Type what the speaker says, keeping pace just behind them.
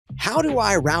how do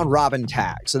I round robin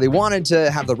tag? So they wanted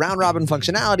to have the round robin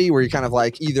functionality where you're kind of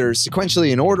like either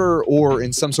sequentially in order or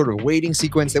in some sort of weighting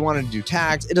sequence. They wanted to do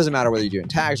tags. It doesn't matter whether you're doing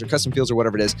tags or custom fields or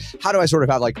whatever it is. How do I sort of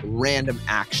have like random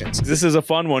actions? This is a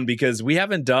fun one because we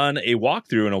haven't done a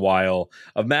walkthrough in a while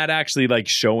of Matt actually like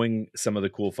showing some of the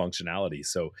cool functionality.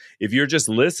 So if you're just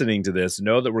listening to this,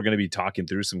 know that we're going to be talking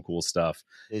through some cool stuff.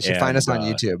 You should find us on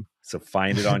YouTube. So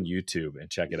find it on YouTube and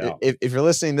check it out. If you're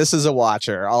listening, this is a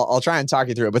watcher. I'll try and talk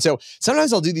you through it. But so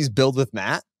sometimes I'll do these build with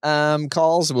Matt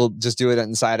calls. We'll just do it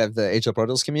inside of the HL Pro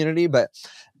Tools community. But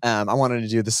I wanted to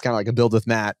do this kind of like a build with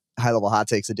Matt HighLevel Hot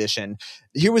Takes edition.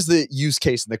 Here was the use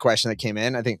case and the question that came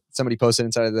in. I think somebody posted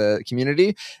inside of the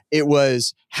community. It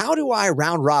was, how do I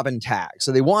round robin tag?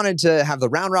 So they wanted to have the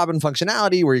round robin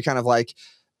functionality where you're kind of like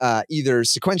either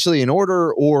sequentially in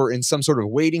order or in some sort of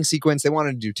weighting sequence. They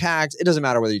wanted to do tags. It doesn't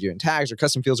matter whether you're doing tags or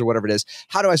custom fields or whatever it is.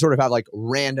 How do I sort of have like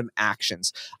random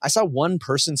actions? I saw one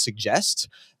person suggest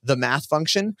the math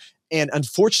function, and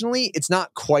unfortunately, it's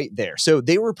not quite there. So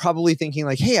they were probably thinking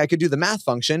like, hey, I could do the math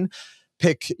function,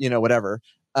 pick, whatever,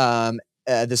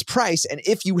 this price. And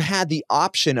if you had the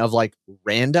option of like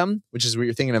random, which is what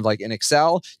you're thinking of like in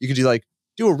Excel, you could do like,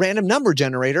 do a random number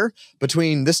generator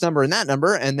between this number and that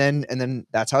number. And then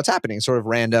that's how it's happening. Sort of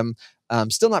random,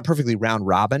 still not perfectly round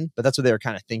robin, but that's what they were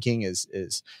kind of thinking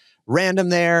is random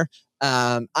there.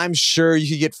 I'm sure you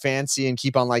could get fancy and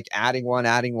keep on like adding one.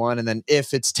 And then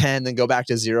if it's 10, then go back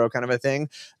to 0 kind of a thing.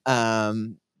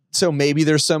 So maybe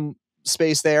there's some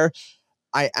space there.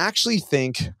 I actually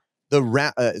think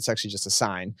it's actually just a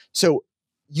sign. So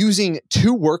using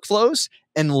 2 workflows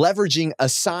and leveraging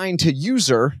assign to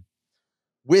user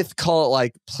with, call it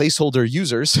like placeholder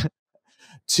users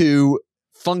to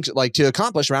function, like to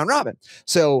accomplish round robin.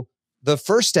 So the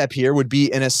first step here would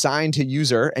be an assign to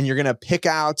user, and you're going to pick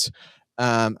out,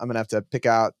 I'm going to have to pick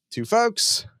out 2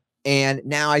 folks. And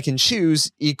now I can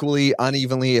choose equally,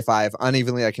 unevenly. If I have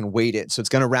unevenly, I can weight it. So it's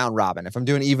going to round robin. If I'm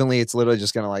doing evenly, it's literally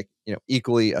just going to like,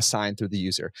 equally assign through the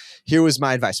user. Here was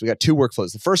my advice. We got 2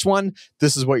 workflows. The first one,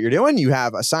 this is what you're doing. You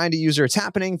have assigned to user. It's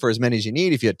happening for as many as you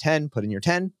need. If you had 10, put in your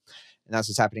 10. And that's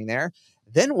what's happening there.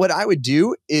 Then what I would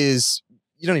do is,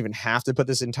 you don't even have to put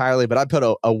this entirely, but I'd put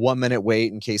a 1-minute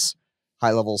wait in case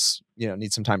high levels,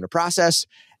 need some time to process.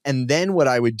 And then what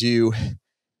I would do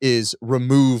is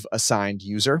remove assigned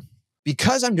user.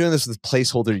 Because I'm doing this with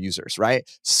placeholder users, right?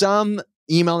 Some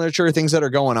email nurture things that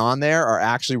are going on there are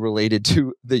actually related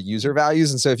to the user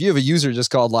values. And so if you have a user just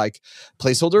called like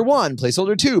placeholder 1,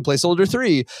 placeholder 2, placeholder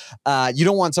 3, you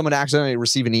don't want someone to accidentally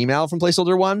receive an email from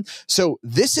placeholder 1. So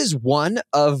this is one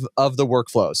of the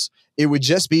workflows. It would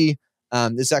just be,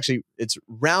 it's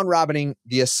round robining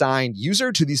the assigned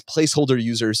user to these placeholder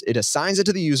users. It assigns it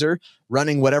to the user,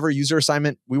 running whatever user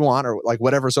assignment we want, or like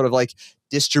whatever sort of like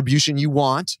distribution you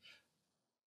want.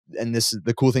 And this is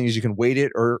the cool thing is you can weight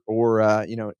it or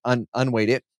unweight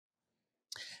it.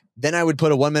 Then I would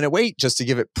put a 1-minute wait just to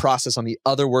give it process on the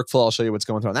other workflow. I'll show you what's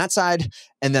going through on that side.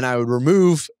 And then I would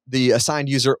remove the assigned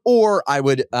user, or I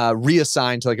would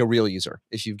reassign to like a real user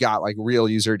if you've got like real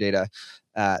user data,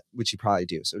 which you probably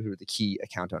do. So who the key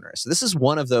account owner is. So this is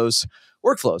one of those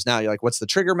workflows. Now you're like, what's the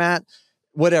trigger, Matt?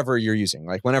 Whatever you're using,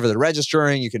 like whenever they're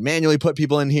registering, you can manually put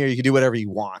people in here. You can do whatever you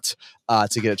want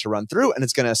to get it to run through, and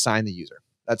it's going to assign the user.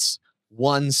 That's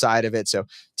one side of it. So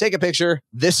take a picture.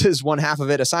 This is one half of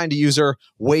it. Assign to user,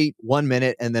 wait 1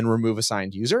 minute, and then remove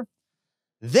assigned user.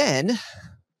 Then I'm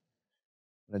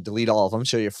going to delete all of them,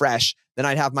 show you fresh. Then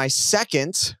I'd have my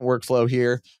second workflow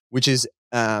here, which is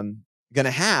going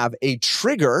to have a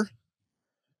trigger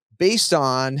based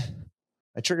on,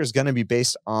 my trigger is going to be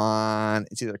based on,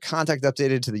 it's either contact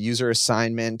updated to the user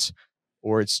assignment,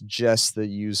 or it's just the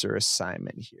user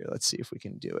assignment here. Let's see if we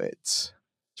can do it.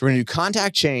 So we're going to do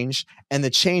contact change, and the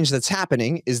change that's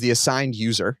happening is the assigned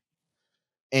user.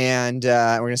 And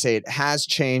we're going to say it has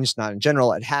changed, not in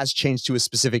general, it has changed to a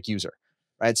specific user,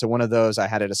 right? So one of those, I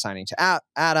had it assigning to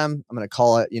Adam. I'm going to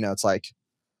call it, it's like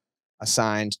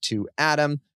assigned to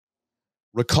Adam.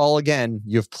 Recall again,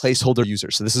 you have placeholder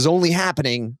users. So this is only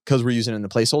happening because we're using it in the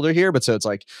placeholder here. But so it's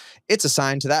like, it's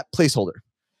assigned to that placeholder.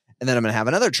 And then I'm going to have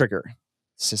another trigger.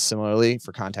 So similarly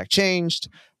for contact changed,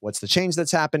 what's the change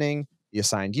that's happening? The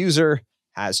assigned user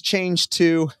has changed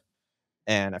to,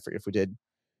 and I forget if we did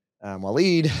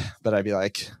Waleed, but I'd be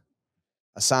like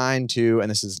assigned to, and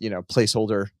this is,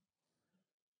 placeholder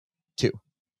 2.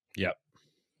 Yep.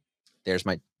 There's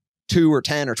my 2 or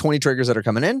 10 or 20 triggers that are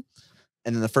coming in.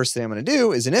 And then the first thing I'm going to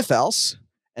do is an if else,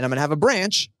 and I'm going to have a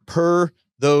branch per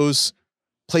those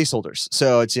placeholders.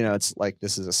 So it's, it's like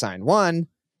this is assigned 1.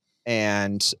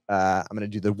 And I'm going to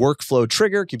do the workflow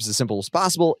trigger, keeps it as simple as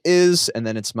possible, is, and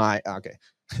then it's my, okay.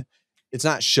 it's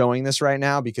not showing this right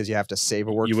now because you have to save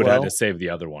a workflow. You would have to save the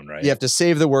other one, right? You have to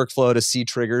save the workflow to see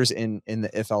triggers in the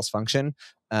if else function,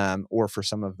 or for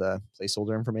some of the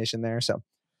placeholder information there. So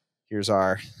here's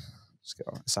our, let's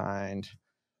go assigned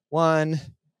one,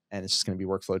 and it's just going to be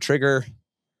workflow trigger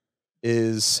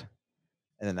is,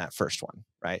 and then that first one,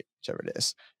 right? Whichever it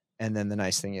is. And then the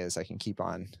nice thing is I can keep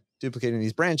on duplicating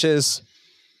these branches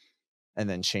and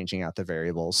then changing out the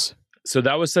variables. So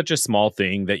that was such a small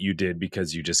thing that you did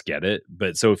because you just get it.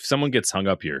 But so if someone gets hung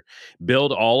up here,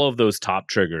 build all of those top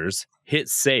triggers, hit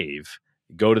save,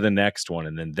 go to the next one,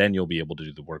 and then you'll be able to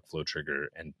do the workflow trigger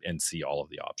and see all of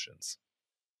the options.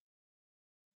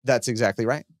 That's exactly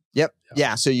right. Yep.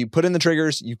 Yeah. So you put in the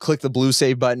triggers, you click the blue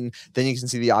save button, then you can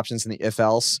see the options in the if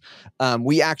else.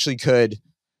 We actually could,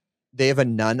 they have a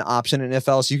none option in if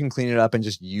else. You can clean it up and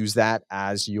just use that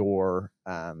as your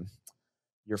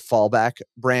fallback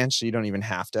branch. So you don't even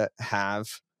have to have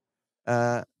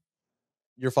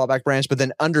your fallback branch. But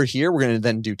then under here, we're going to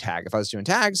then do tag. If I was doing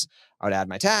tags, I would add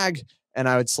my tag and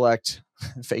I would select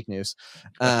fake news.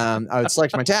 I would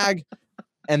select my tag.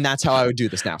 And that's how I would do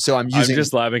this now. So I'm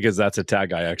just laughing because that's a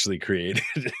tag I actually created.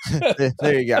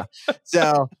 There you go.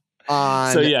 So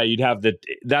yeah, you'd have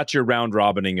that's your round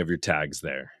robining of your tags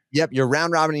there. Yep, you're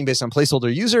round robining based on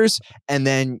placeholder users, and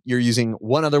then you're using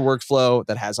one other workflow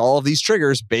that has all of these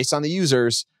triggers based on the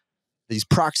users, these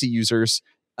proxy users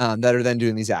that are then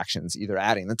doing these actions, either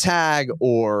adding the tag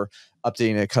or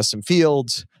updating a custom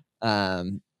field.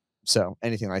 So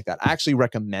anything like that. I actually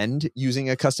recommend using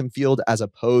a custom field as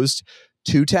opposed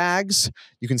to tags.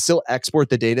 You can still export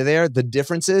the data there. The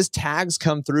difference is tags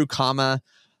come through comma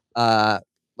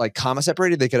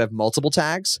separated. They could have multiple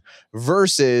tags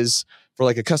versus for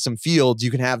like a custom field,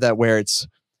 you can have that where it's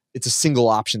a single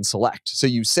option select. So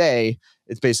you say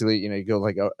it's basically, you go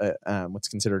like what's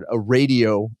considered a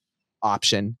radio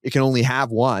option. It can only have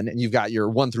one, and you've got your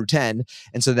 1 through 10.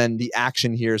 And so then the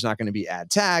action here is not going to be add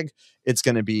tag. It's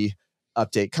going to be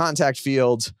update contact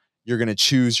field. You're going to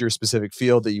choose your specific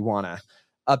field that you want to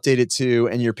update it to,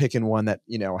 and you're picking one that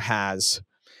has.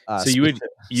 So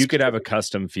you could have a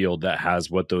custom field that has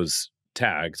what those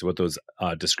tags, what those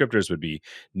descriptors would be.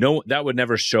 No, that would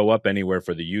never show up anywhere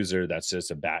for the user. That's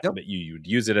just a back. Nope. But you'd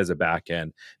use it as a back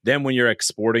end. Then when you're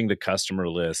exporting the customer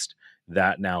list,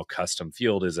 that now custom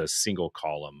field is a single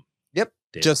column. Yep.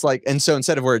 Data. Just like, and so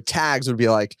instead of where tags would be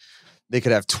like, they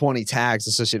could have 20 tags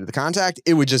associated with the contact,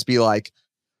 it would just be like,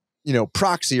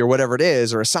 proxy or whatever it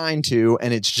is, or assigned to,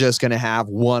 and it's just going to have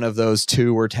one of those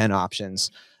 2 or 10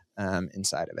 options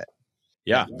inside of it.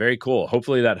 Yeah, very cool.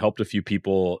 Hopefully that helped a few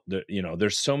people.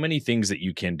 There's so many things that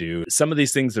you can do. Some of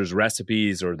these things, there's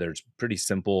recipes or there's pretty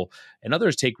simple, and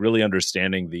others take really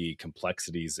understanding the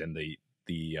complexities and the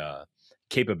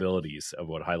capabilities of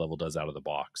what HighLevel does out of the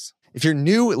box. If you're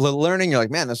new learning, you're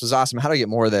like, man, this was awesome. How do I get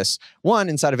more of this? 1,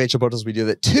 inside of HL Pro Tools, we do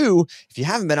that. 2, if you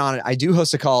haven't been on it, I do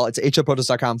host a call. It's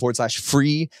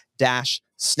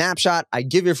hlprotools.com/free-snapshot. I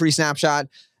give you a free snapshot.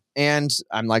 And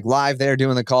I'm like live there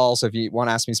doing the call. So if you want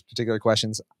to ask me particular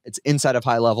questions, it's inside of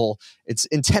HighLevel. It's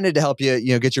intended to help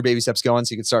you, get your baby steps going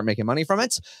so you can start making money from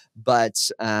it.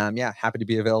 But happy to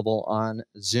be available on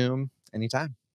Zoom anytime.